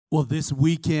Well, this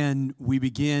weekend we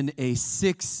begin a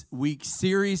 6-week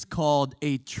series called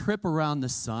A Trip Around the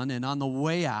Sun. And on the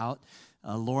way out,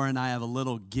 Laura and I have a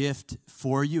little gift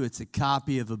for you. It's a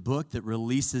copy of a book that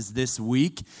releases this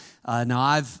week. Now,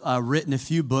 I've written a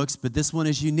few books, but this one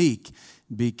is unique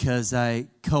because I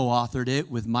co-authored it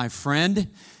with my friend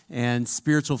and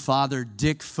spiritual father,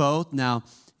 Dick Foth. Now,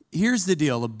 here's the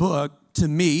deal. A book, to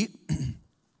me,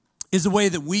 is a way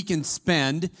that we can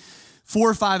spend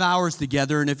 4 or 5 hours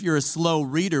together, and if you're a slow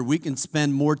reader, we can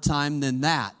spend more time than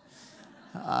that.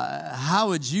 How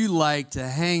would you like to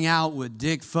hang out with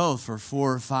Dick Foth for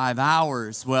 4 or 5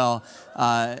 hours? Well,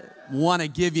 want to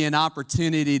give you an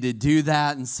opportunity to do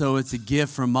that, and so it's a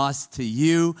gift from us to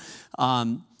you.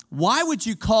 Why would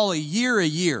you call a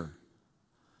year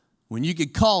when you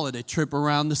could call it a trip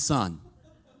around the sun?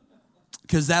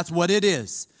 Because that's what it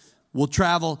is. We'll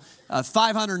travel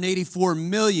 584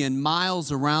 million miles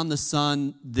around the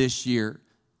sun this year.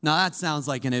 Now, that sounds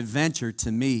like an adventure to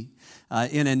me.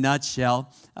 In a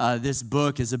nutshell, this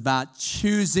book is about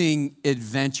choosing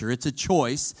adventure. It's a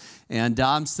choice, and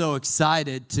I'm so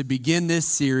excited to begin this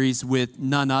series with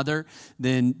none other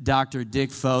than Dr. Dick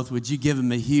Foth. Would you give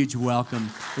him a huge welcome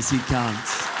as he comes?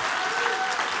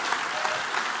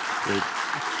 Great.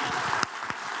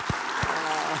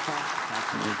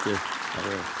 Thank you. All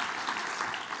right.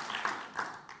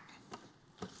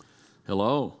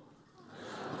 Hello.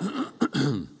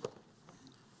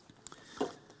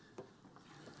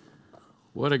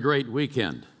 What a great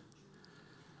weekend.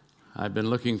 I've been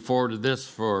looking forward to this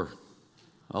for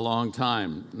a long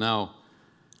time. Now,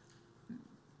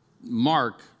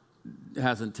 Mark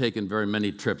hasn't taken very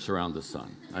many trips around the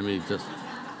sun. I mean, just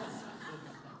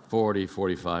 40,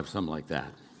 45, something like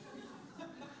that.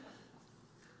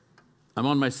 I'm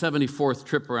on my 74th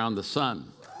trip around the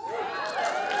sun.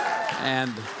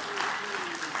 And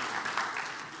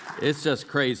it's just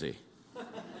crazy.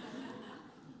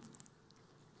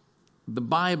 The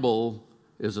Bible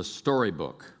is a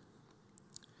storybook.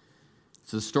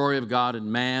 It's the story of God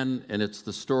and man, and it's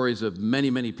the stories of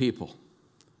many, many people.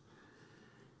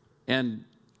 And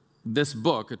this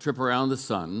book, A Trip Around the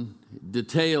Sun,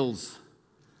 details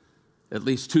at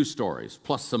least 2 stories,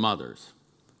 plus some others.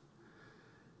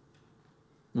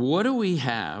 What do we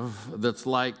have that's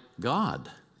like God?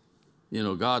 You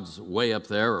know, God's way up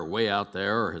there or way out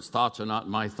there, or his thoughts are not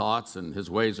my thoughts and his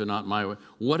ways are not my way.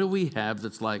 What do we have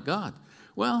that's like God?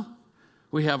 Well,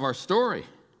 we have our story.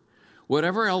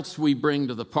 Whatever else we bring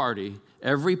to the party,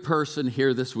 every person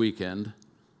here this weekend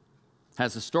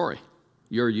has a story,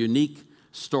 your unique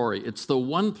story. It's the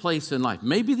one place in life,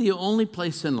 maybe the only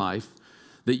place in life,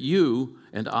 that you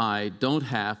and I don't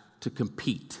have to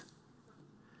compete.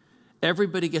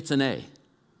 Everybody gets an A.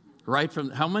 Right from,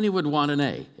 how many would want an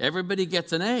A? Everybody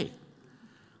gets an A.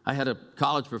 I had a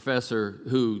college professor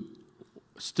who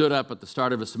stood up at the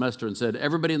start of a semester and said,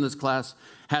 everybody in this class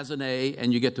has an A,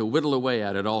 and you get to whittle away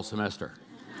at it all semester.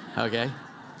 Okay?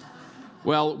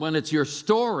 Well, when it's your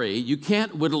story, you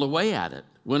can't whittle away at it.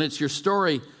 When it's your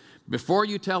story, before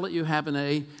you tell it, you have an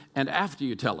A, and after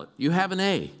you tell it, you have an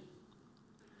A.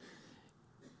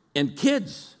 And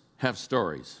kids have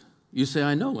stories. You say,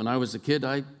 I know, when I was a kid,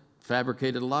 I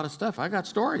fabricated a lot of stuff. I got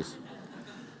stories.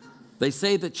 They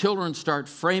say that children start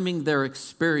framing their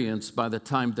experience by the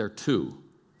time they're 2.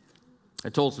 I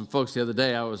told some folks the other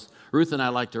day, Ruth and I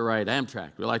like to ride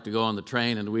Amtrak. We like to go on the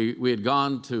train, and we had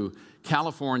gone to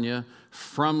California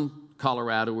from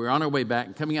Colorado. We were on our way back,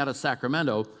 and coming out of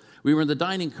Sacramento, we were in the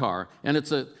dining car, and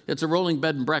it's a rolling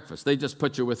bed and breakfast. They just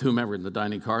put you with whomever in the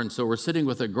dining car, and so we're sitting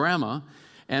with a grandma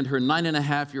and her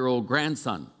 9.5-year-old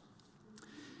grandson.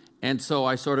 And so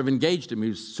I sort of engaged him. He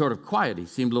was sort of quiet. He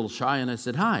seemed a little shy, and I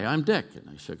said, hi, I'm Dick. And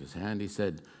I shook his hand. He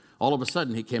said, all of a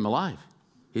sudden, he came alive.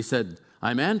 He said,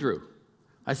 I'm Andrew.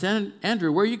 I said,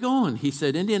 Andrew, where are you going? He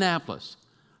said, Indianapolis.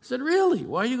 I said, really?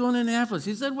 Why are you going to Indianapolis?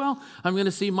 He said, well, I'm going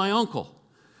to see my uncle.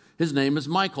 His name is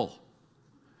Michael.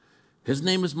 His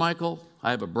name is Michael. I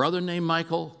have a brother named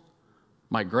Michael.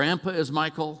 My grandpa is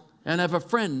Michael. And I have a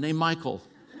friend named Michael.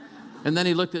 And then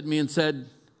he looked at me and said,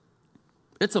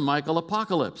 it's a Michael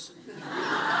apocalypse.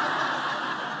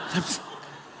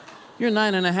 You're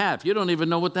 9.5. You don't even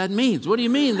know what that means. What do you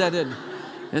mean that it?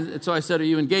 And so I said, are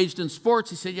you engaged in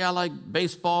sports? He said, yeah, I like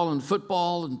baseball and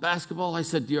football and basketball. I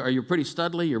said, are you pretty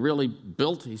studly? You're really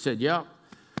built? He said, yeah,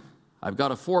 I've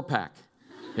got a 4-pack.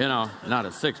 You know, not a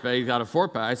 6-pack. He's got a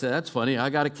 4-pack. I said, that's funny. I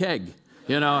got a keg.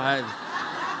 You know,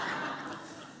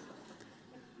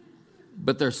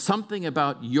 But there's something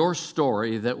about your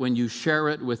story that when you share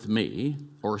it with me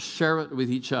or share it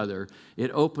with each other, it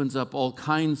opens up all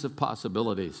kinds of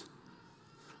possibilities.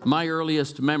 My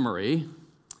earliest memory,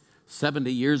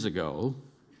 70 years ago,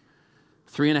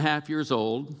 3.5 years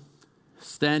old,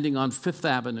 standing on Fifth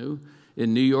Avenue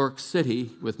in New York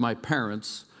City with my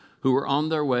parents, who were on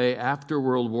their way after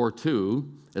World War II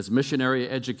as missionary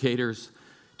educators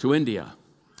to India.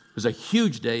 It was a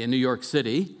huge day in New York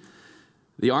City.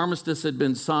 The armistice had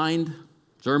been signed.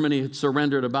 Germany had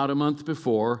surrendered about a month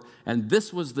before, and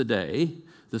this was the day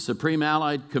the Supreme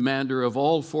Allied Commander of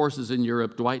all forces in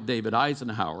Europe, Dwight David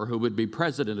Eisenhower, who would be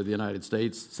President of the United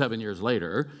States 7 years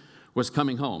later, was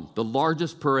coming home. The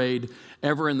largest parade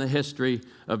ever in the history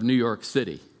of New York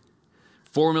City.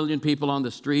 4 million people on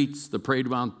the streets. The parade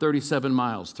wound 37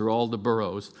 miles through all the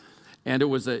boroughs. And it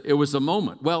was a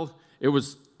moment. Well, it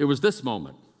was this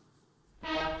moment.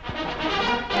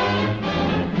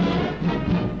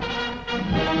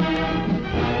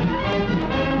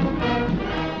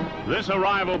 This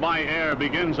arrival by air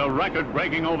begins a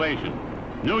record-breaking ovation.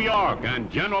 New York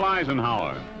and General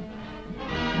Eisenhower.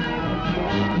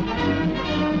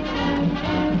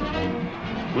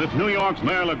 With New York's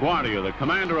Mayor LaGuardia, the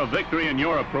commander of victory in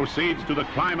Europe proceeds to the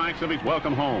climax of his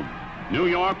welcome home. New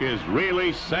York is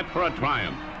really set for a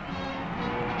triumph.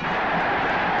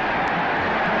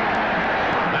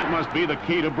 That must be the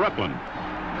key to Brooklyn.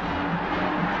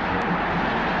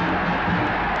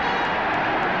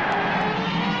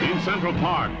 In Central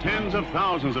Park, tens of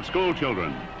thousands of school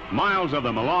children, miles of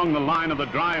them along the line of the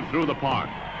drive through the park.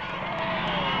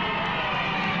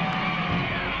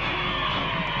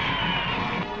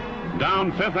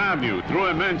 Down Fifth Avenue through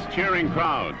immense cheering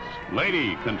crowds.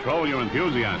 Lady, control your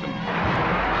enthusiasm.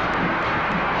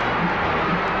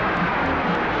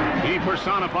 He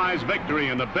personifies victory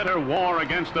in the bitter war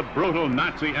against the brutal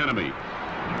Nazi enemy.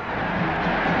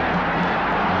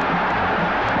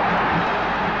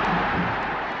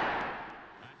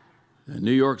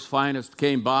 New York's finest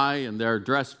came by in their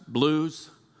dress blues,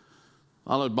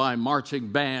 followed by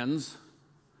marching bands.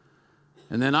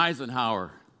 And then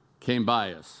Eisenhower came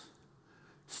by us,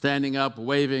 standing up,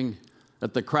 waving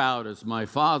at the crowd as my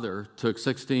father took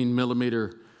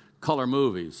 16-millimeter color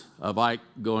movies of Ike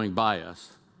going by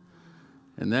us.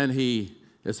 And then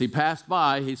as he passed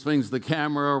by, he swings the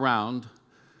camera around,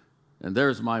 and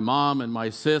there's my mom and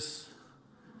my sis,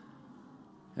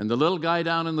 and the little guy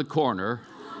down in the corner.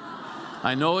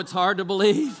 I know it's hard to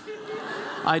believe.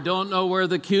 I don't know where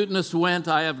the cuteness went.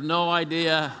 I have no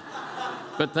idea.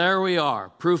 But there we are,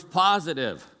 proof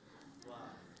positive.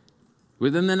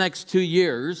 Within the next 2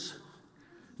 years,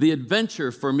 the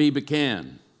adventure for me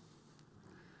began.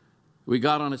 We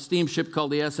got on a steamship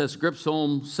called the SS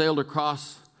Gripsholm, sailed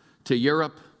across to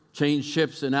Europe, changed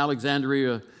ships in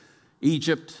Alexandria,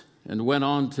 Egypt, and went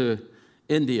on to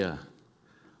India.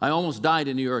 I almost died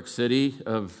in New York City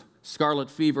of scarlet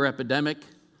fever epidemic.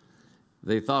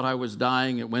 They thought I was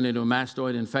dying. It went into a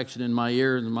mastoid infection in my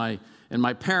ear, and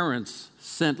my parents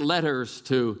sent letters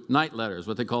night letters,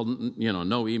 what they called,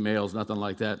 no emails, nothing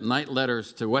like that, night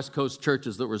letters to West Coast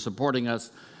churches that were supporting us.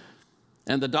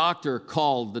 And the doctor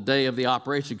called the day of the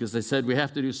operation because they said, we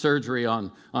have to do surgery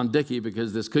on Dickie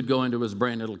because this could go into his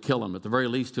brain. It'll kill him. At the very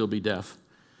least, he'll be deaf.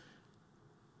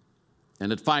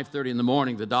 And at 5:30 in the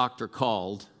morning, the doctor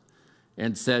called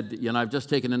and said, I've just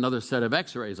taken another set of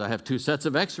x-rays. I have 2 sets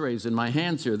of x-rays in my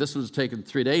hands here. This was taken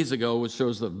 3 days ago, which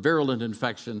shows the virulent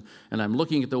infection, and I'm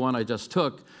looking at the one I just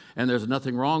took, and there's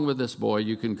nothing wrong with this boy.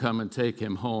 You can come and take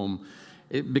him home.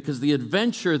 Because the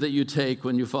adventure that you take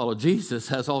when you follow Jesus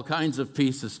has all kinds of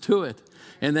pieces to it.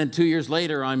 And then 2 years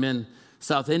later, I'm in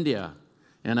South India,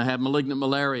 and I have malignant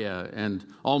malaria and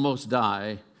almost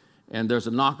die, and there's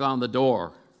a knock on the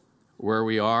door where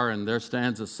we are, and there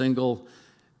stands a single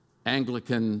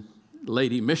Anglican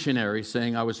lady missionary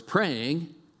saying, I was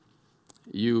praying,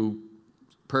 you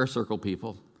prayer circle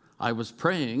people, I was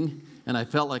praying, and I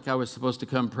felt like I was supposed to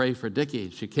come pray for Dickie.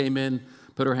 She came in,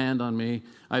 put her hand on me.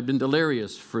 I'd been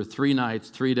delirious for 3 nights,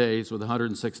 3 days with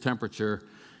 106 temperature,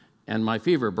 and my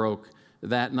fever broke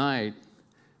that night.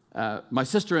 My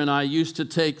sister and I used to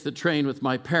take the train with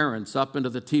my parents up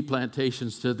into the tea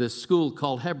plantations to this school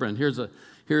called Hebron. Here's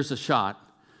a shot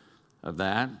of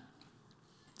that.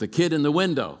 The kid in the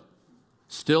window,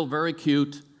 still very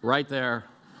cute, right there.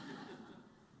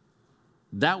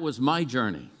 That was my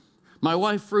journey. My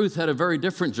wife, Ruth, had a very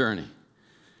different journey.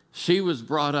 She was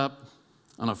brought up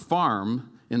on a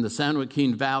farm in the San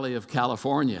Joaquin Valley of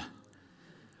California.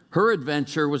 Her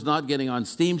adventure was not getting on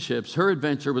steamships. Her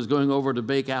adventure was going over to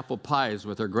bake apple pies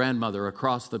with her grandmother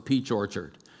across the peach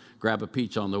orchard. Grab a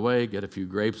peach on the way, get a few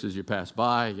grapes as you pass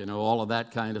by, all of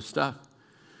that kind of stuff.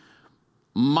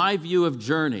 My view of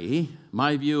journey,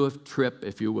 my view of trip,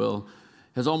 if you will,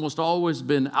 has almost always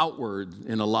been outward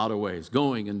in a lot of ways,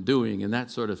 going and doing and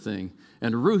that sort of thing.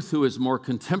 And Ruth, who is more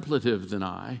contemplative than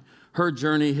I, Her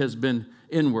journey has been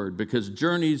inward because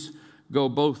journeys go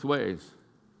both ways.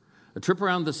 A Trip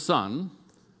Around the Sun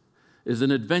is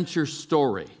an adventure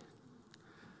story.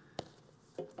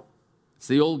 It's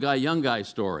the old guy, young guy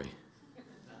story.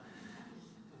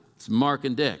 It's Mark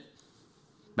and Dick,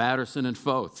 Batterson and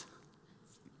Foth.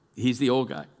 He's the old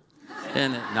guy.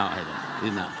 And no,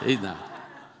 he's not.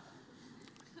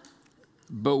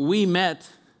 But we met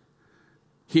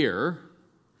here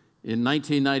in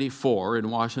 1994 in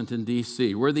Washington,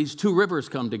 D.C., where these two rivers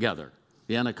come together,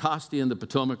 the Anacostia and the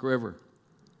Potomac River.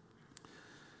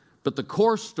 But the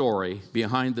core story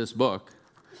behind this book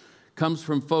comes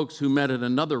from folks who met at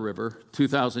another river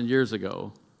 2,000 years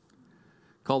ago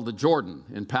called the Jordan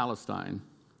in Palestine.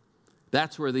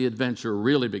 That's where the adventure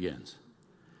really begins.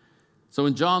 So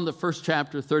in John, the first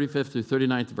chapter, 35th through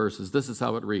 39th verses, this is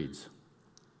how it reads.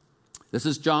 This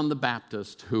is John the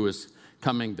Baptist who is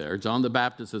coming there. John the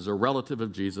Baptist is a relative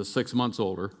of Jesus, 6 months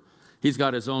older. He's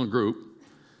got his own group.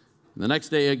 The next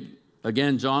day,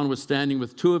 again, John was standing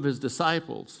with two of his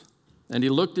disciples, and he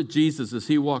looked at Jesus as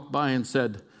he walked by and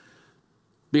said,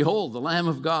 "Behold, the Lamb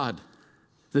of God."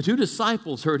 The two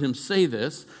disciples heard him say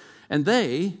this, and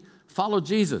they followed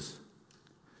Jesus.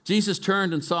 Jesus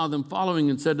turned and saw them following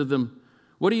and said to them,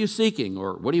 "What are you seeking?"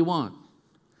 or "What do you want?"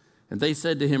 And they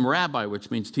said to him, "Rabbi,"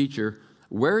 which means teacher,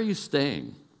 "where are you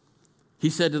staying?" He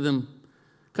said to them,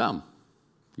 "Come,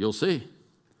 you'll see."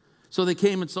 So they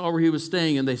came and saw where he was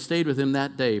staying, and they stayed with him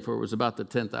that day, for it was about the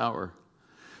 10th hour.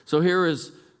 So here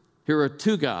are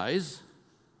two guys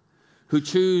who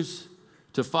choose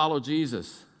to follow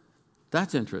Jesus.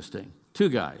 That's interesting. Two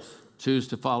guys choose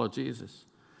to follow Jesus.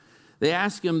 They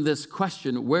ask him this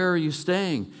question, "Where are you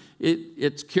staying?"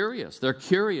 It's curious. They're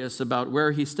curious about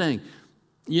where he's staying.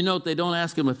 You note they don't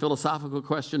ask him a philosophical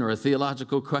question or a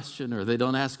theological question, or they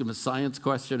don't ask him a science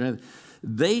question.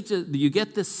 You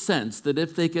get this sense that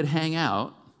if they could hang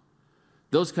out,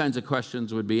 those kinds of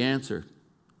questions would be answered.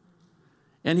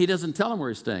 And he doesn't tell them where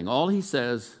he's staying. All he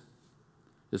says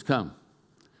is, "Come,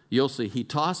 you'll see." He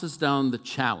tosses down the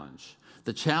challenge.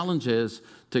 The challenge is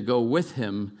to go with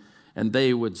him, and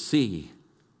they would see.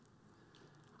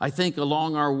 I think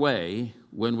along our way,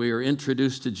 when we are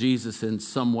introduced to Jesus in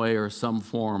some way or some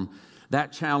form,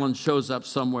 that challenge shows up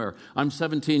somewhere. I'm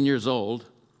 17 years old.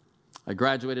 I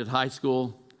graduated high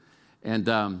school, and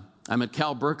I'm at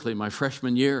Cal Berkeley my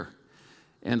freshman year.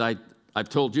 And I've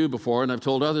told you before, and I've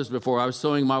told others before, I was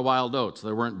sowing my wild oats.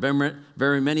 There weren't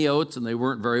very many oats, and they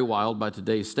weren't very wild by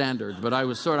today's standards. But I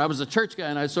was a church guy,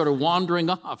 and I was sort of wandering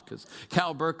off, because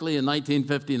Cal Berkeley in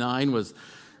 1959 was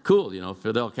cool. You know,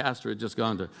 Fidel Castro had just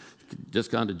gone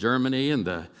to Germany, and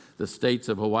the states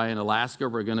of Hawaii and Alaska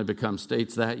were going to become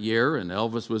states that year, and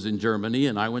Elvis was in Germany,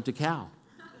 and I went to Cal.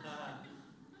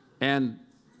 And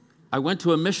I went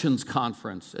to a missions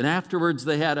conference, and afterwards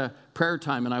they had a prayer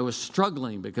time, and I was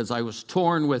struggling because I was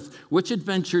torn with which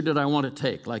adventure did I want to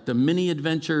take, like the mini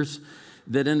adventures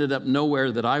that ended up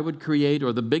nowhere that I would create,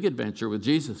 or the big adventure with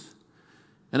Jesus.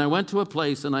 And I went to a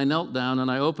place, and I knelt down, and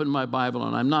I opened my Bible,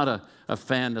 and I'm not a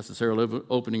fan necessarily of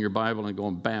opening your Bible and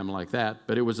going bam like that,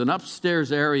 but it was an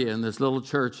upstairs area in this little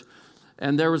church,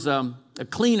 and there was a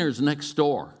cleaner's next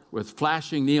door with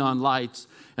flashing neon lights,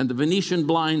 and the Venetian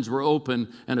blinds were open,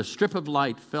 and a strip of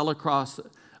light fell across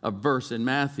a verse in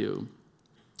Matthew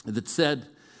that said,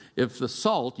 "If the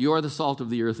salt, you are the salt of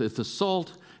the earth, if the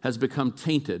salt has become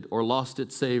tainted or lost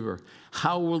its savor,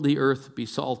 how will the earth be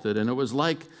salted?" And it was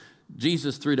like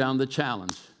Jesus threw down the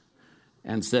challenge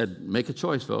and said, "Make a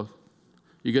choice, folks.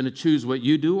 You're going to choose what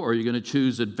you do, or you're going to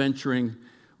choose adventuring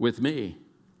with me."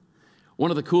 One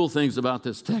of the cool things about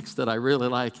this text that I really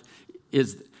like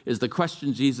is the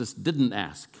question Jesus didn't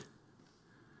ask.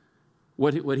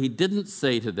 What he didn't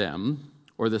say to them,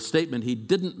 or the statement he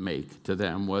didn't make to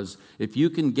them, was, "If you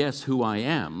can guess who I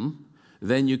am,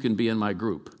 then you can be in my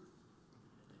group."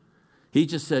 He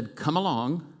just said, "Come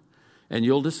along, and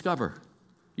you'll discover.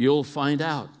 You'll find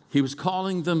out." He was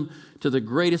calling them to the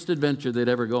greatest adventure they'd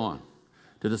ever go on,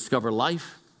 to discover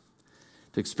life,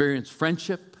 to experience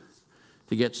friendship,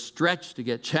 to get stretched, to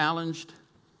get challenged,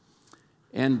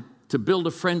 and to build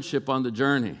a friendship on the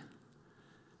journey.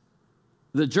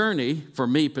 The journey, for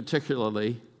me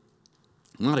particularly,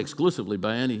 not exclusively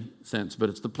by any sense, but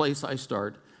it's the place I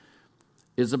start,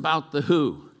 is about the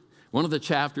who. One of the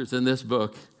chapters in this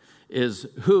book is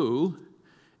who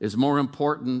is more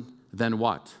important than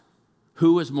what.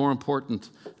 Who is more important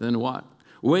than what?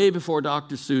 Way before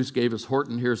Dr. Seuss gave us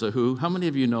Horton Hears a Who. How many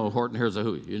of you know Horton Hears a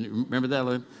Who? You remember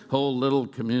that whole little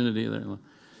community there?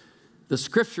 The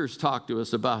scriptures talk to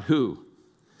us about who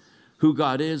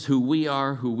God is, who we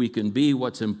are, who we can be,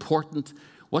 what's important.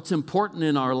 What's important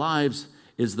in our lives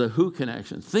is the who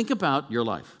connection. Think about your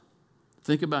life.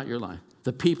 Think about your life,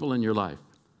 the people in your life.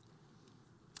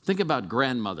 Think about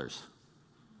grandmothers.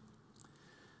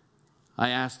 I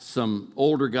asked some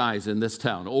older guys in this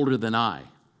town, older than I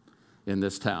in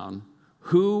this town,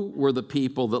 who were the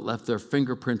people that left their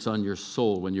fingerprints on your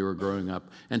soul when you were growing up?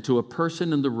 And to a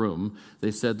person in the room, they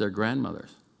said their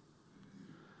grandmothers.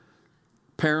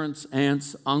 Parents,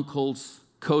 aunts, uncles,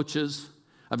 coaches.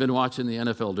 I've been watching the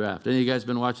NFL draft. Any of you guys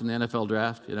been watching the NFL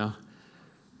draft? You know,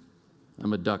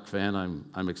 I'm a Duck fan.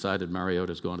 I'm excited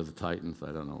Mariota's going to the Titans.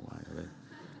 I don't know why.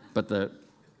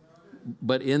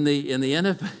 But in the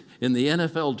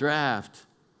NFL draft,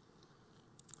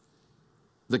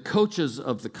 the coaches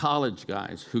of the college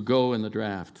guys who go in the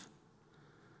draft,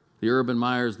 the Urban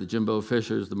Meyers, the Jimbo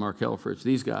Fishers, the Mark Helfrichs,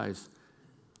 these guys,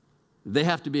 they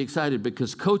have to be excited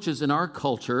because coaches in our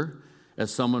culture,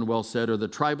 as someone well said, are the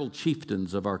tribal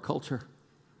chieftains of our culture.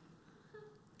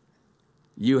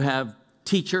 You have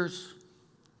teachers.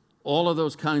 All of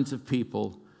those kinds of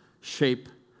people shape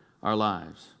our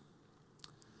lives.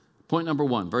 Point number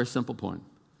one, very simple point.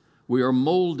 We are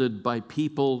molded by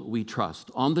people we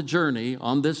trust. On the journey,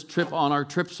 on this trip, on our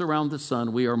trips around the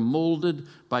sun, we are molded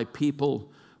by people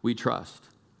we trust.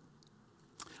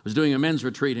 I was doing a men's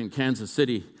retreat in Kansas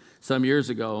City some years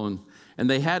ago, and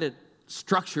they had it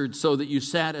structured so that you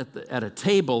sat at a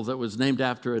table that was named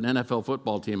after an NFL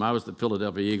football team. I was the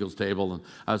Philadelphia Eagles table, and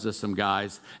I was with some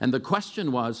guys. And the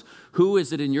question was, who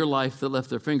is it in your life that left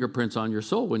their fingerprints on your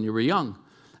soul when you were young?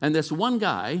 And this one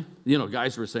guy, you know,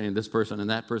 guys were saying this person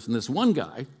and that person. This one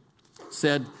guy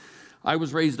said, I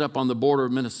was raised up on the border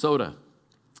of Minnesota,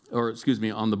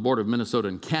 on the border of Minnesota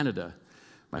and Canada.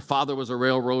 My father was a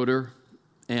railroader,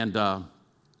 and it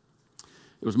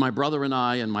was my brother and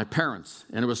I and my parents.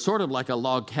 And it was sort of like a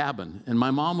log cabin. And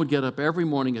my mom would get up every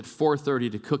morning at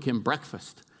 4:30 to cook him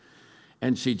breakfast.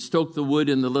 And she'd stoke the wood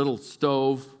in the little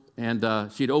stove. And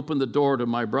she'd open the door to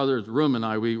my brother's room,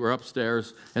 and we were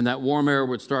upstairs, and that warm air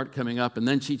would start coming up, and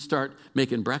then she'd start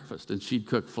making breakfast, and she'd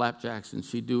cook flapjacks, and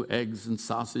she'd do eggs and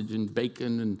sausage and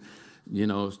bacon and, you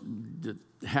know,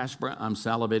 hash brown. I'm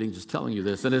salivating just telling you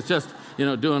this. And it's just, you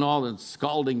know, doing all the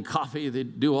scalding coffee.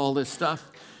 They'd do all this stuff.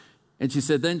 And she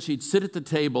said then she'd sit at the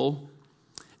table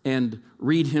and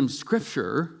read him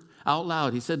scripture out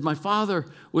loud. He said, my father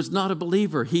was not a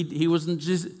believer. He wasn't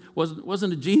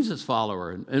a Jesus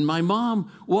follower. And my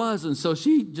mom was. And so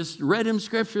she just read him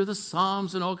scripture, the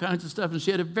Psalms and all kinds of stuff. And she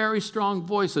had a very strong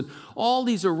voice. And all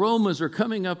these aromas are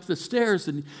coming up the stairs.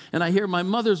 And I hear my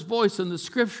mother's voice, and the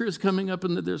scripture is coming up,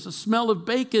 and there's a smell of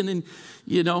bacon. And,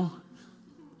 you know,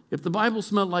 if the Bible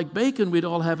smelled like bacon, we'd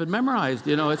all have it memorized.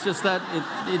 You know, it's just that,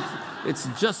 it's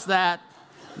just that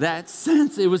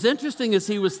sense. It was interesting as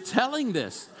he was telling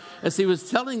this. As he was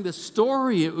telling this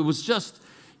story, it was just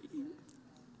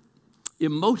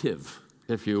emotive,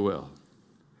 if you will.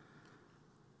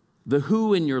 The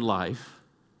who in your life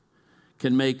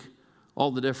can make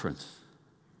all the difference.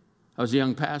 I was a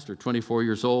young pastor, 24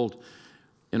 years old,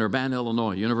 in Urbana,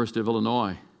 Illinois, University of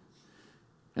Illinois.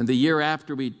 And the year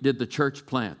after we did the church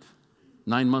plant,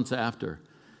 9 months after,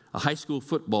 a high school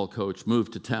football coach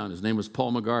moved to town. His name was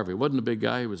Paul McGarvey. He wasn't a big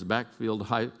guy. He was a backfield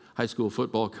high school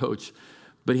football coach.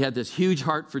 But he had this huge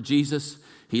heart for Jesus.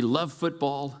 He loved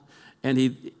football, and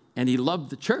he loved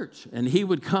the church. And he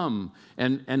would come,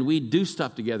 and we'd do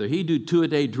stuff together. He'd do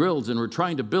 2-a-day drills, and we're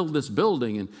trying to build this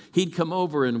building. And he'd come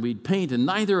over, and we'd paint. And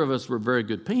neither of us were very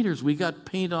good painters. We got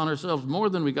paint on ourselves more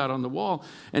than we got on the wall.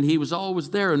 And he was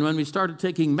always there. And when we started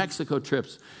taking Mexico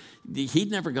trips, he'd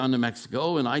never gone to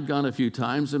Mexico, and I'd gone a few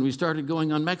times. And we started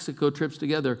going on Mexico trips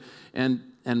together. And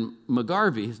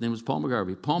McGarvey, his name was Paul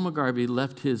McGarvey. Paul McGarvey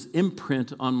left his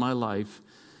imprint on my life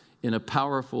in a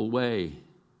powerful way.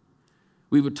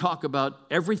 We would talk about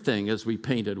everything as we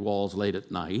painted walls late at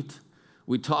night.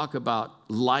 We'd talk about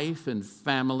life and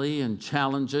family and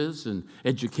challenges and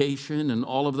education and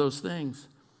all of those things.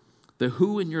 The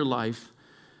who in your life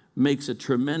makes a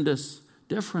tremendous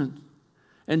difference.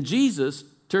 And Jesus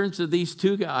turns to these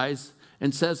two guys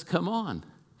and says, come on.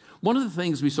 One of the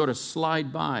things we sort of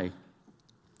slide by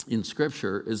in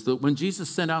Scripture is that when Jesus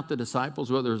sent out the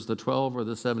disciples, whether it was the 12 or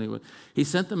the 70, he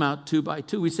sent them out 2 by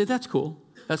 2. We say, that's cool.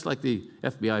 That's like the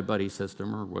FBI buddy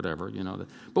system or whatever, you know.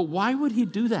 But why would he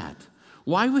do that?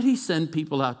 Why would he send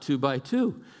people out 2 by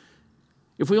 2?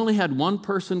 If we only had one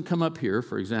person come up here,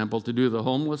 for example, to do the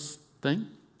homeless thing,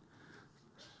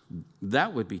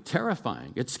 that would be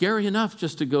terrifying. It's scary enough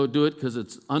just to go do it because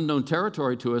it's unknown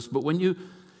territory to us. But when you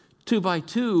 2 by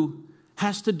 2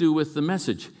 has to do with the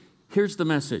message. Here's the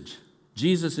message.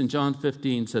 Jesus in John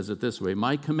 15 says it this way.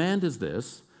 My command is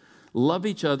this, love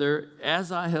each other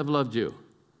as I have loved you.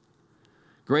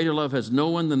 Greater love has no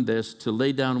one than this, to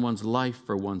lay down one's life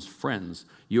for one's friends.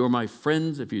 You are my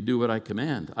friends if you do what I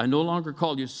command. I no longer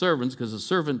call you servants, because a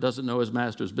servant doesn't know his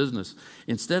master's business.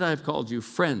 Instead, I have called you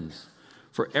friends.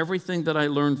 For everything that I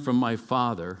learned from my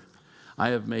Father, I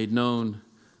have made known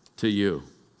to you.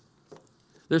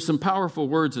 There's some powerful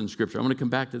words in Scripture. I'm going to come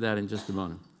back to that in just a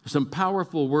moment. There's some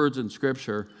powerful words in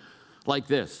Scripture like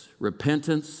this: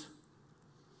 repentance,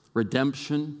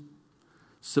 redemption,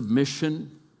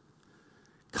 submission,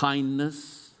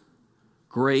 kindness,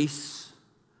 grace,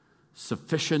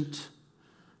 sufficient,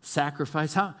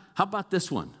 sacrifice. How about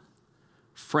this one?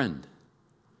 Friend.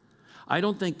 I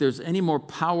don't think there's any more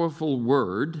powerful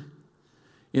word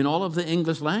in all of the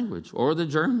English language or the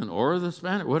German or the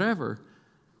Spanish, whatever,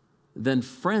 than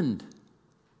friend.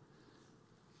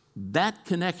 That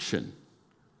connection,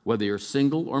 whether you're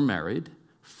single or married,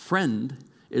 friend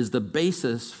is the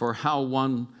basis for how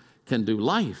one can do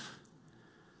life.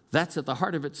 That's at the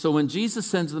heart of it. So when Jesus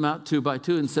sends them out 2 by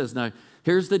 2 and says, now,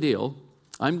 here's the deal.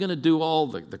 I'm going to do all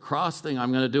the cross thing.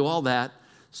 I'm going to do all that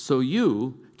so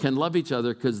you can love each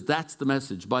other, because that's the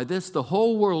message. By this, the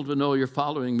whole world will know you're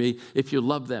following me if you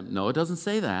love them. No, it doesn't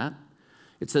say that.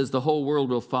 It says the whole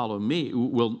world will follow me,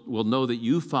 will know that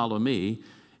you follow me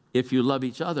if you love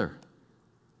each other.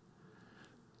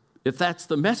 If that's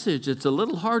the message, it's a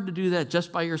little hard to do that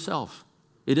just by yourself.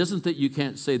 It isn't that you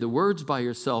can't say the words by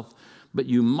yourself, but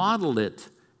you model it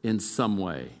in some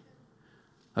way.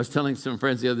 I was telling some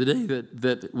friends the other day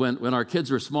that when our kids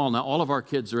were small, now all of our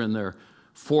kids are in their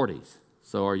 40s.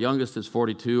 So our youngest is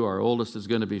 42, our oldest is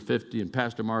going to be 50, and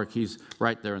Pastor Mark, he's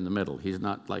right there in the middle. He's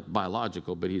not like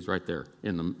biological, but he's right there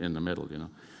in the middle, you know.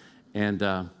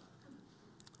 And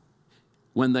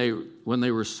when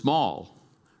they were small,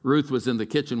 Ruth was in the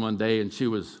kitchen one day, and she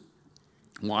was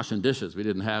washing dishes. We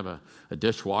didn't have a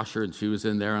dishwasher, and she was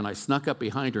in there, and I snuck up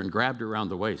behind her and grabbed her around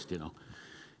the waist, you know.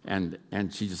 And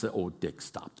she just said, "Oh, Dick,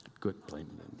 stop that. Good playing."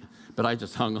 But I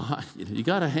just hung on. You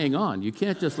got to hang on. You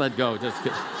can't just let go.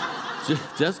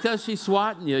 Just because she's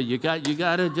swatting you, you got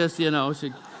to just, you know,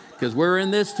 because we're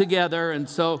in this together. And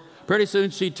so pretty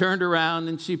soon she turned around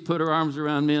and she put her arms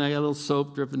around me, and I got a little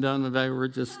soap dripping down my back. We're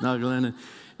just snuggling.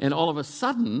 And all of a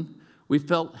sudden, we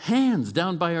felt hands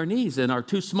down by our knees. And our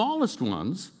 2 smallest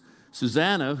ones,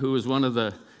 Susanna, who was one of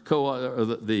the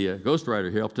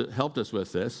ghostwriter who helped us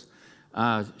with this,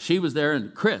 she was there,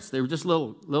 and Chris. They were just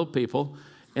little people.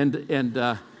 And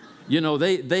you know,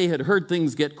 they had heard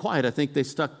things get quiet. I think they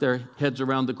stuck their heads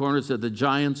around the corner and said, the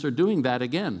Giants are doing that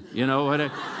again. You know,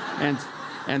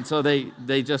 and so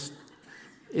they just,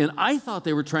 and I thought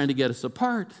they were trying to get us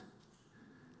apart.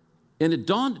 And it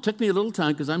took me a little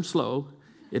time because I'm slow.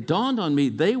 It dawned on me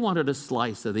they wanted a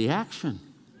slice of the action.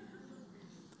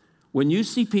 When you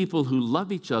see people who love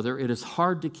each other, it is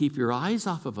hard to keep your eyes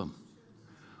off of them.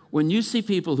 When you see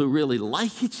people who really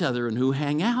like each other and who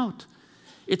hang out,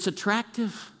 it's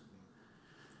attractive.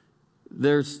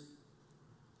 There's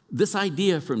this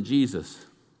idea from Jesus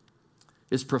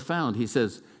is profound. He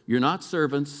says, you're not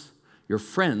servants, you're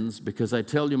friends, because I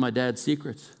tell you my dad's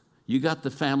secrets. You got the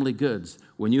family goods.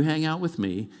 When you hang out with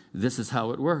me, this is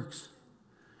how it works.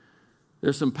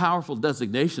 There's some powerful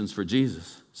designations for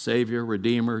Jesus: Savior,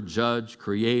 Redeemer, Judge,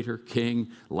 Creator,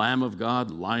 King, Lamb of God,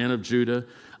 Lion of Judah,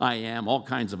 I am, all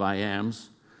kinds of I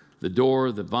ams, the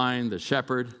door, the vine, the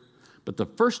shepherd. But the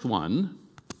first one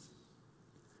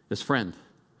is friend.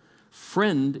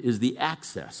 Friend is the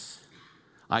access,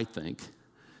 I think,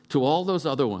 to all those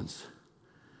other ones.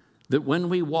 That when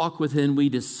we walk with him, we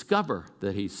discover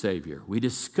that he's Savior. We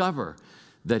discover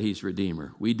that he's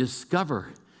Redeemer. We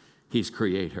discover he's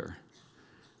Creator.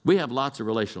 We have lots of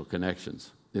relational connections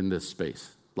in this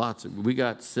space. We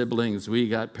got siblings, we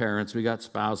got parents, we got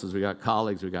spouses, we got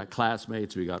colleagues, we got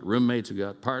classmates, we got roommates, we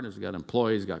got partners, we got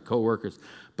employees, we got coworkers.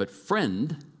 But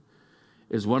friend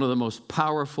is one of the most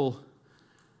powerful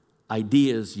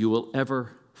ideas you will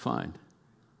ever find.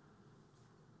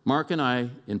 Mark and I,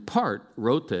 in part,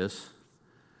 wrote this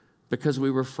because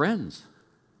we were friends.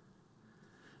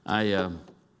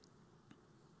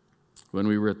 When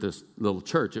we were at this little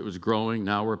church, it was growing.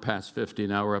 Now we're past 50.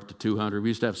 Now we're up to 200.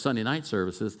 We used to have Sunday night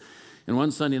services. And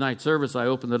one Sunday night service, I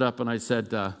opened it up and I said,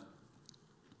 do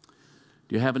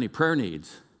you have any prayer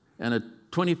needs? And a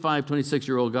 25,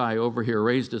 26-year-old guy over here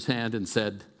raised his hand and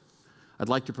said, I'd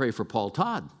like to pray for Paul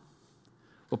Todd.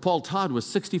 Well, Paul Todd was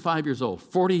 65 years old,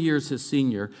 40 years his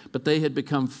senior, but they had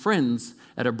become friends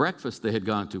at a breakfast they had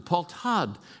gone to. Paul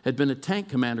Todd had been a tank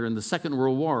commander in the Second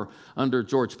World War under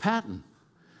George Patton.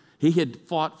 He had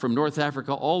fought from North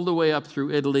Africa all the way up through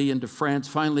Italy into France.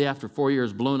 Finally, after 4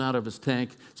 years, blown out of his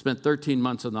tank, spent 13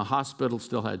 months in the hospital,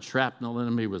 still had shrapnel in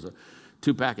him. He was a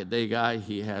 2-pack-a-day guy.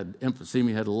 He had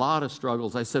emphysema, had a lot of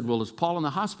struggles. I said, well, is Paul in the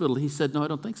hospital? He said, no, I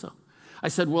don't think so. I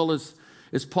said, well, is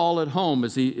Paul at home?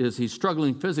 Is he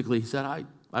struggling physically? He said, I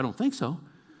don't think so.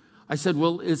 I said,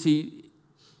 well, is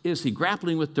he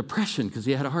grappling with depression? Because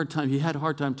he had a hard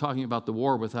time talking about the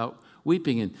war without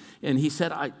weeping. And he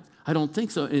said, I don't think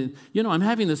so. And, I'm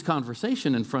having this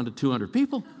conversation in front of 200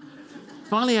 people.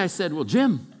 Finally, I said, well,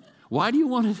 Jim, why do you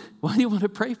want to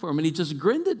pray for him? And he just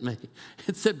grinned at me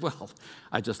and said, well,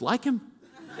 I just like him.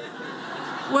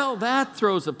 Well, that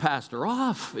throws a pastor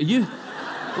off. You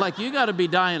got to be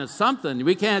dying of something.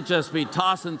 We can't just be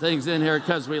tossing things in here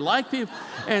because we like people.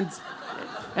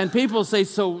 And people say,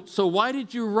 so why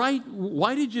did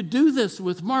you do this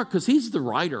with Mark? Because he's the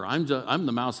writer. I'm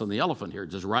the mouse on the elephant here,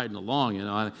 just riding along,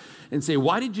 and say,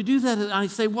 why did you do that? And I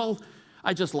say, well,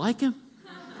 I just like him.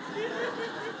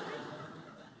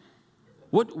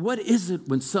 What is it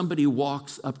when somebody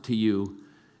walks up to you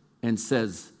and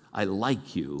says, I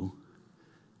like you,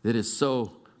 that is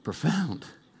so profound?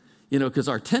 Because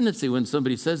our tendency when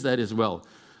somebody says that is, well,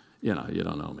 you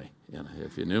don't know me.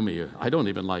 If you knew me, I don't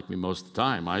even like me most of the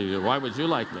time. Why would you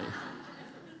like me?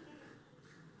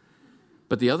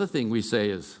 But the other thing we say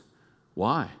is,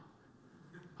 why?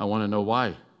 I want to know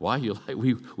why. Why you like?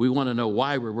 We want to know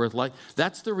why we're worth like.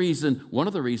 That's the reason. One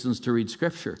of the reasons to read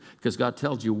Scripture, because God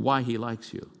tells you why He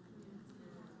likes you.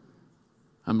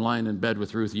 I'm lying in bed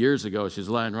with Ruth years ago. She's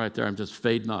lying right there. I'm just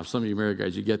fading off. Some of you married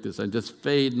guys, you get this. I'm just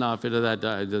fading off into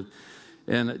that.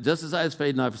 And just as I was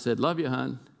fading off, I said, love you,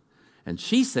 hon. And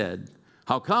she said,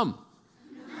 how come?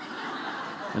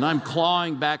 And I'm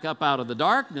clawing back up out of the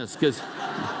darkness because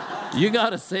you got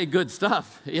to say good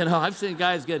stuff. I've seen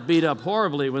guys get beat up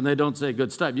horribly when they don't say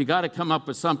good stuff. You got to come up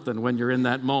with something when you're in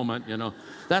that moment,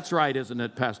 That's right, isn't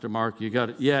it, Pastor Mark? You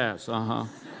got it. Yes, I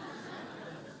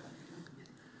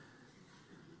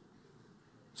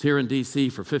was here in D.C.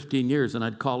 for 15 years, and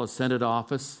I'd call a Senate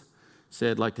office, say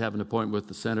I'd like to have an appointment with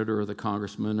the senator or the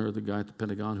congressman or the guy at the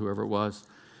Pentagon, whoever it was.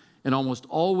 And almost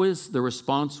always the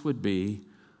response would be,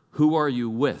 who are you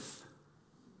with?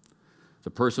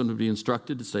 The person would be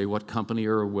instructed to say what company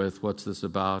you're with, what's this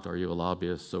about, are you a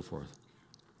lobbyist, so forth.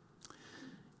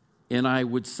 And I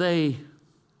would say,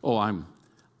 oh, I'm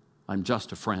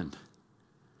just a friend.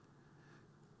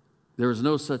 There is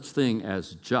no such thing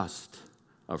as just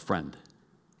a friend.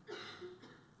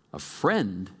 A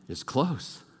friend is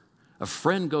close. A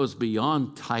friend goes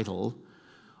beyond title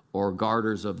or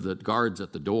guards at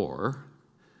the door.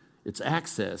 It's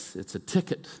access. It's a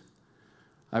ticket.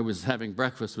 I was having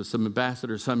breakfast with some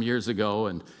ambassadors some years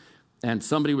ago, and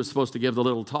somebody was supposed to give the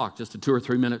little talk, just a 2 or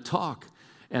 3 minute talk,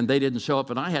 and they didn't show up,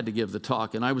 and I had to give the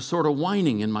talk, and I was sort of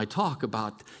whining in my talk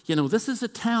about, this is a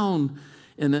town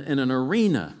in an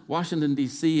arena, Washington,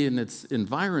 D.C., and its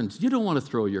environs. You don't want to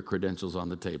throw your credentials on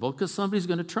the table because somebody's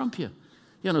going to trump you.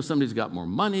 Somebody's got more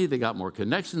money, they got more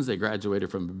connections, they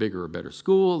graduated from a bigger or better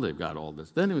school, they've got all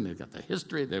this, then they've got the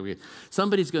history,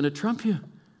 somebody's going to trump you.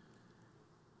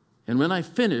 And when I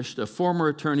finished, a former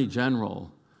attorney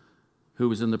general who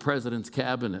was in the president's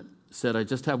cabinet said, I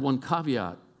just have one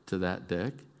caveat to that,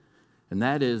 Dick, and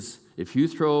that is, if you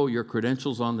throw your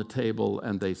credentials on the table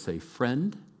and they say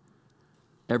friend,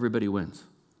 everybody wins.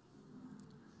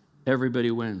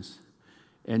 Everybody wins.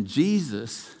 And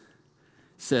Jesus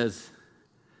says,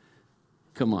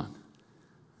 come on,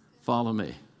 follow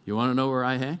me. You want to know where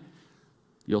I hang?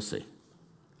 You'll see.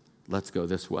 Let's go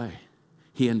this way.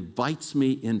 He invites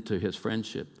me into his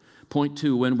friendship. Point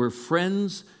 2, when we're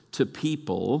friends to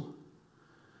people,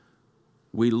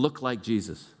 we look like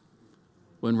Jesus.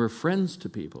 When we're friends to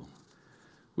people,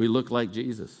 we look like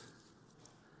Jesus.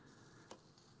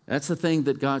 That's the thing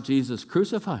that got Jesus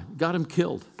crucified, got him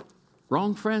killed.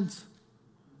 Wrong friends.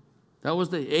 That was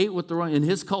they ate with the wrong. In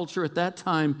his culture at that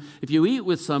time, if you eat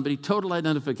with somebody, total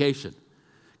identification.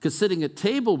 Because sitting at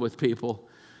table with people,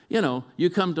 you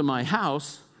come to my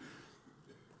house,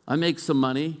 I make some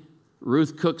money,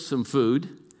 Ruth cooks some food,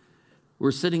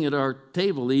 we're sitting at our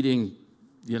table eating,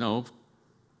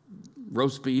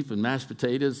 roast beef and mashed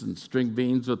potatoes and string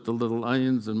beans with the little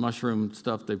onions and mushroom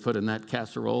stuff they put in that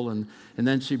casserole, and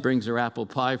then she brings her apple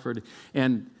pie for it.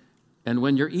 And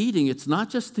when you're eating, it's not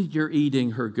just that you're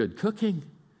eating her good cooking.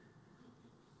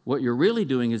 What you're really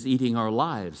doing is eating our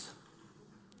lives.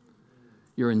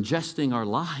 You're ingesting our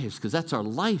lives, because that's our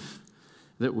life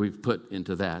that we've put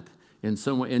into that in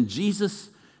some way. And Jesus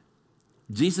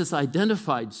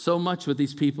identified so much with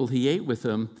these people, he ate with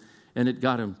them, and it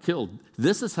got him killed.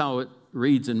 This is how it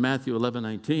reads in Matthew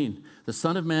 11:19. The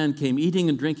Son of Man came eating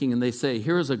and drinking, and they say,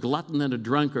 here is a glutton and a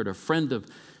drunkard, a friend of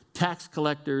tax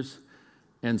collectors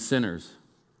and sinners.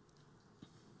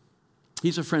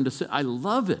 He's a friend of sinners. I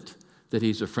love it that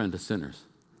he's a friend of sinners.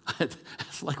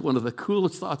 It's like one of the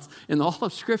coolest thoughts in all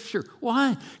of Scripture.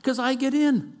 Why? Because I get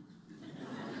in.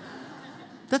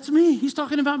 That's me. He's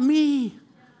talking about me.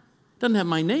 Doesn't have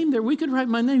my name there. We could write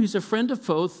my name. He's a friend of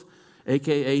both,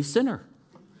 a.k.a. sinner.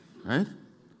 Right?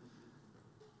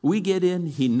 We get in.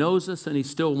 He knows us, and he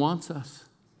still wants us.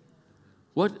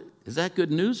 What? Is that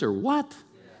good news or what?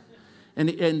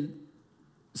 And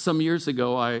some years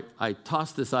ago, I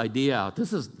tossed this idea out.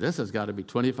 This has got to be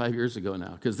 25 years ago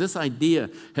now, because this idea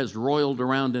has roiled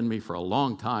around in me for a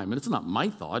long time. And it's not my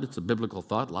thought. It's a biblical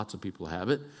thought. Lots of people have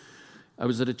it. I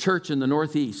was at a church in the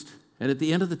Northeast, and at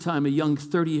the end of the time, a young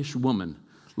 30-ish woman,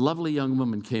 lovely young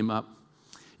woman, came up.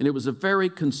 And it was a very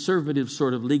conservative,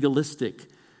 sort of legalistic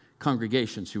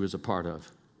congregation she was a part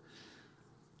of.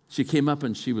 She came up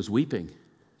and she was weeping.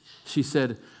 She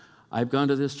said, I've gone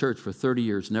to this church for 30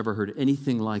 years, never heard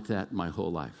anything like that in my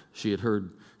whole life. She had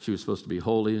heard she was supposed to be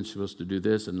holy and she was supposed to do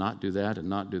this and not do that and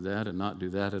not do that and not do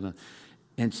that.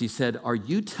 And she said, are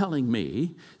you telling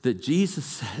me that Jesus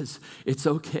says it's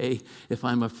okay if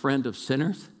I'm a friend of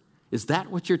sinners? Is that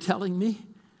what you're telling me?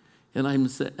 And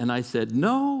I said,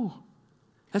 no,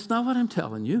 that's not what I'm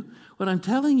telling you. What I'm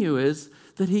telling you is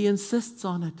that he insists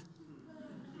on it.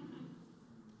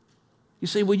 You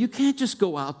say, well, you can't just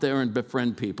go out there and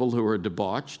befriend people who are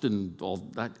debauched and all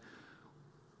that.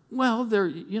 Well,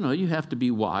 you have to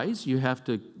be wise. You have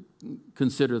to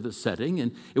consider the setting.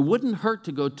 And it wouldn't hurt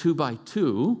to go 2 by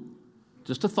 2.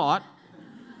 Just a thought.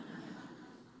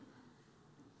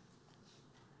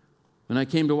 When I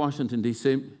came to Washington,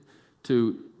 D.C.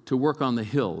 to work on the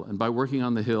Hill, and by working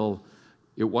on the Hill,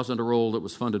 it wasn't a role that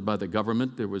was funded by the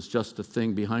government. There was just a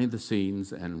thing behind the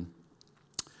scenes, and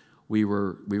we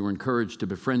were encouraged to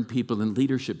befriend people in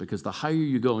leadership, because the higher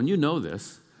you go, and you know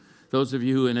this, those of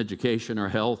you who in education or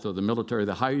health or the military,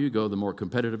 the higher you go, the more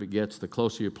competitive it gets, the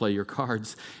closer you play your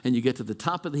cards, and you get to the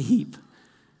top of the heap.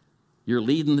 You're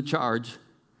leading the charge,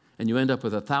 and you end up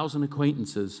with 1,000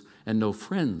 acquaintances and no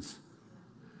friends.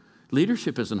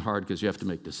 Leadership isn't hard because you have to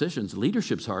make decisions.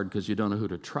 Leadership's hard because you don't know who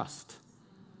to trust.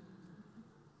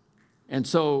 And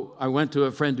so I went to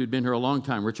a friend who'd been here a long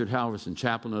time, Richard Halverson,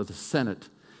 chaplain of the Senate,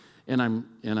 and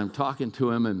I'm talking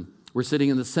to him, and we're sitting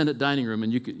in the Senate dining room,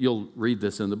 and you'll read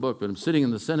this in the book, but I'm sitting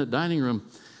in the Senate dining room,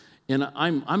 and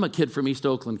I'm a kid from East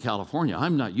Oakland, California.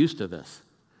 I'm not used to this.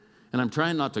 And I'm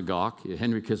trying not to gawk.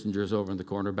 Henry Kissinger's over in the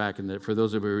corner back in there. For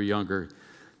those of you who are younger,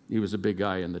 he was a big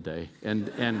guy in the day. And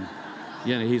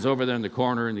he's over there in the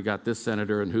corner, and you got this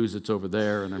senator, and who's it's over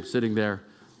there, and I'm sitting there.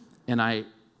 And I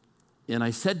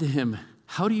said to him,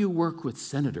 how do you work with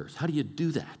senators? How do you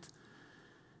do that?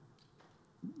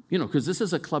 Because this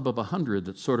is a club of 100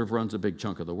 that sort of runs a big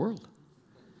chunk of the world.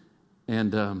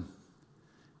 And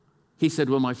he said,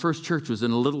 well, my first church was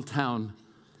in a little town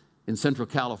in Central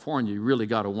California. You really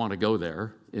got to want to go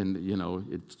there. And,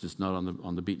 it's just not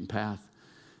on the beaten path.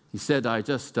 He said, I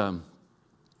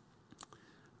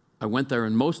went there,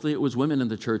 and mostly it was women in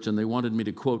the church, and they wanted me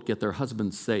to, quote, get their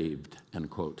husbands saved, end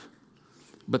quote.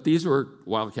 But these were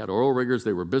wildcat oil riggers.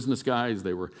 They were business guys.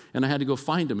 And I had to go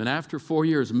find them. And after 4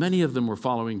 years, many of them were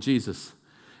following Jesus.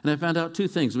 And I found out 2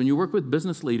 things. When you work with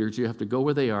business leaders, you have to go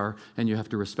where they are, and you have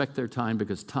to respect their time,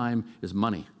 because time is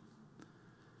money.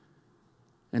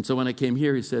 And so when I came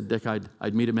here, he said, Dick,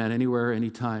 I'd meet a man anywhere,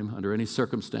 anytime, under any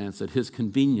circumstance, at his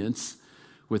convenience,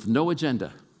 with no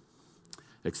agenda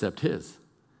except his.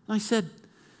 And I said,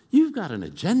 you've got an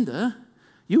agenda.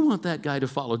 You want that guy to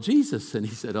follow Jesus. And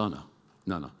he said, oh, no.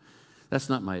 No. That's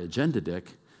not my agenda,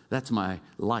 Dick. That's my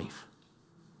life.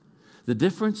 The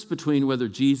difference between whether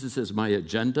Jesus is my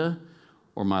agenda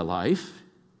or my life,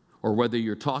 or whether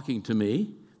you're talking to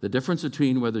me, the difference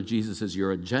between whether Jesus is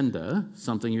your agenda,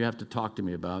 something you have to talk to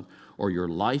me about, or your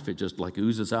life, it just like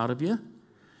oozes out of you,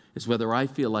 is whether I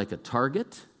feel like a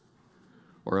target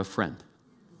or a friend.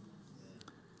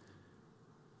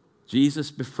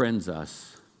 Jesus befriends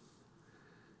us.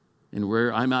 And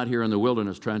I'm out here in the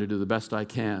wilderness trying to do the best I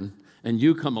can, and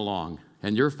you come along,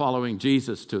 and you're following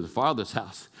Jesus to the Father's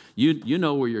house. You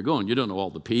know where you're going. You don't know all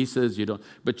the pieces,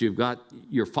 but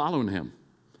you're following him.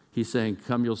 He's saying,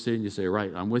 come, you'll see, and you say,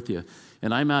 right, I'm with you.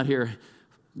 And I'm out here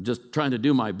just trying to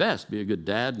do my best, be a good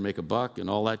dad, make a buck, and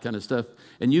all that kind of stuff.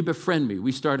 And you befriend me.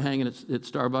 We start hanging at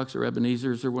Starbucks or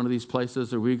Ebenezer's or one of these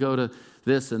places, or we go to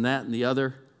this and that and the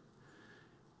other.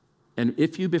 And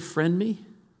if you befriend me,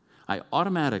 I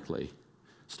automatically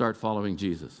start following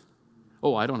Jesus.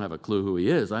 Oh, I don't have a clue who he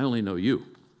is. I only know you.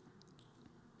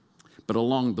 But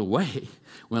along the way,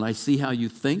 when I see how you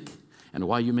think and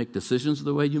why you make decisions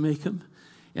the way you make them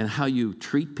and how you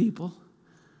treat people,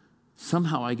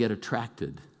 somehow I get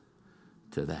attracted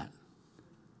to that.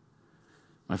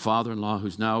 My father-in-law,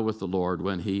 who's now with the Lord,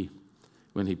 when he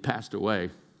passed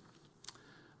away,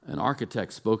 an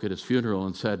architect spoke at his funeral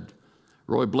and said,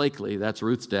 Roy Blakely, that's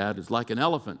Ruth's dad, is like an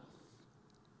elephant.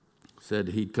 Said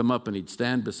he'd come up and he'd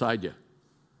stand beside you.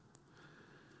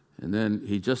 And then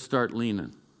he'd just start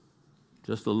leaning,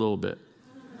 just a little bit.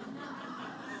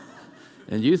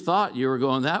 And you thought you were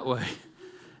going that way.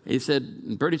 He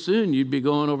said, pretty soon you'd be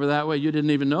going over that way. You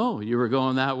didn't even know you were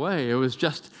going that way. It was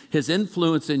just his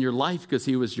influence in your life because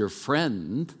he was your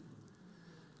friend.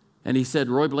 And he said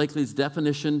Roy Blakely's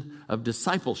definition of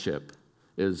discipleship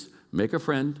is make a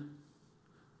friend,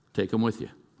 take him with you.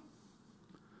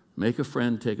 Make a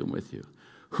friend, take him with you.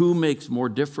 Who makes more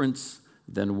difference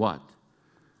than what?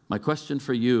 My question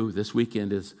for you this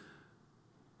weekend is,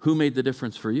 who made the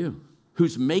difference for you?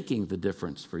 Who's making the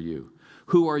difference for you?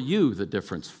 Who are you the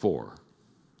difference for?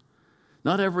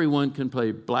 Not everyone can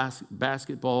play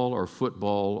basketball or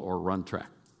football or run track.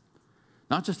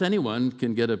 Not just anyone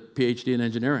can get a PhD in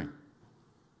engineering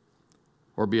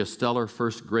or be a stellar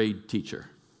first grade teacher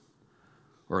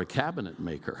or a cabinet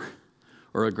maker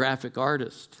or a graphic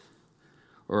artist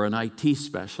or an IT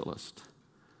specialist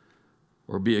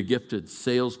or be a gifted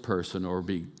salesperson or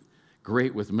be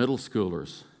great with middle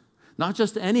schoolers. Not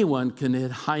just anyone can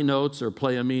hit high notes or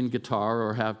play a mean guitar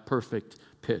or have perfect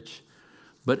pitch,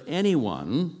 but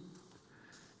anyone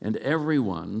and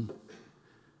everyone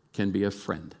can be a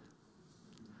friend.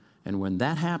 And when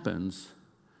that happens,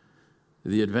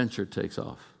 the adventure takes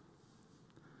off.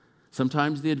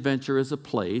 Sometimes the adventure is a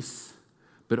place,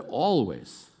 but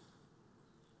always,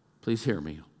 please hear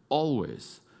me,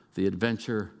 always the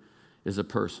adventure is a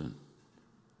person.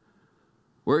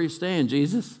 Where are you staying,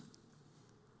 Jesus?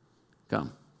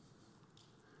 Come.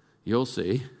 You'll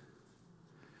see.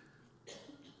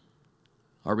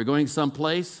 Are we going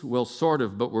someplace? Well, sort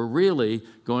of, but we're really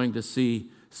going to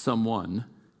see someone.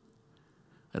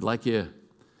 I'd like you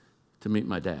to meet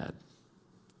my dad.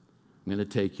 I'm going to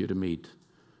take you to meet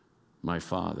my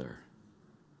father.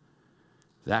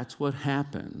 That's what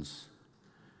happens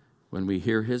when we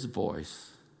hear his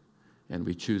voice and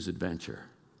we choose adventure.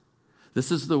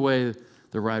 This is the way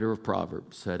the writer of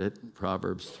Proverbs said it,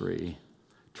 Proverbs 3.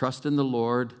 Trust in the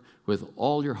Lord with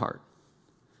all your heart.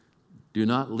 Do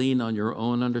not lean on your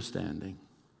own understanding.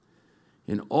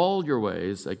 In all your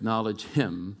ways acknowledge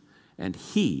him, and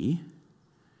he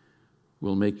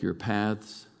will make your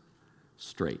paths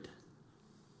straight.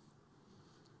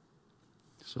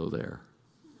 So there.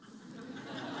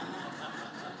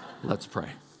 Let's pray.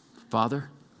 Father,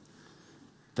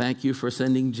 thank you for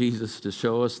sending Jesus to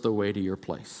show us the way to your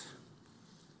place.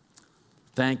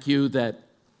 Thank you that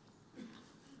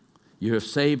you have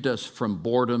saved us from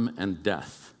boredom and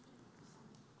death.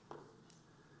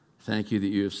 Thank you that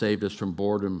you have saved us from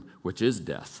boredom, which is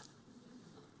death.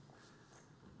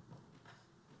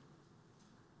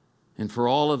 And for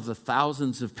all of the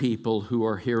thousands of people who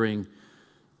are hearing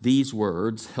these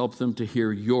words, help them to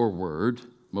hear your word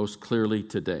most clearly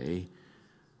today.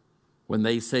 When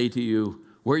they say to you,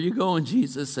 where are you going,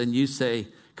 Jesus? And you say,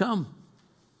 come,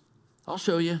 I'll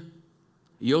show you.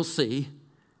 You'll see.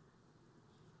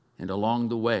 And along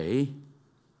the way,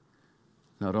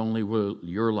 not only will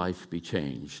your life be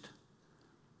changed,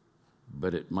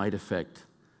 but it might affect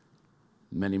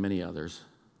many, many others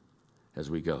as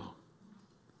we go.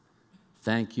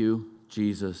 Thank you,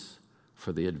 Jesus,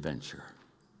 for the adventure.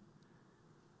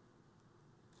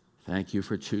 Thank you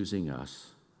for choosing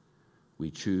us. We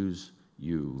choose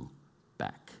you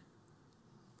back.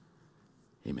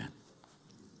 Amen.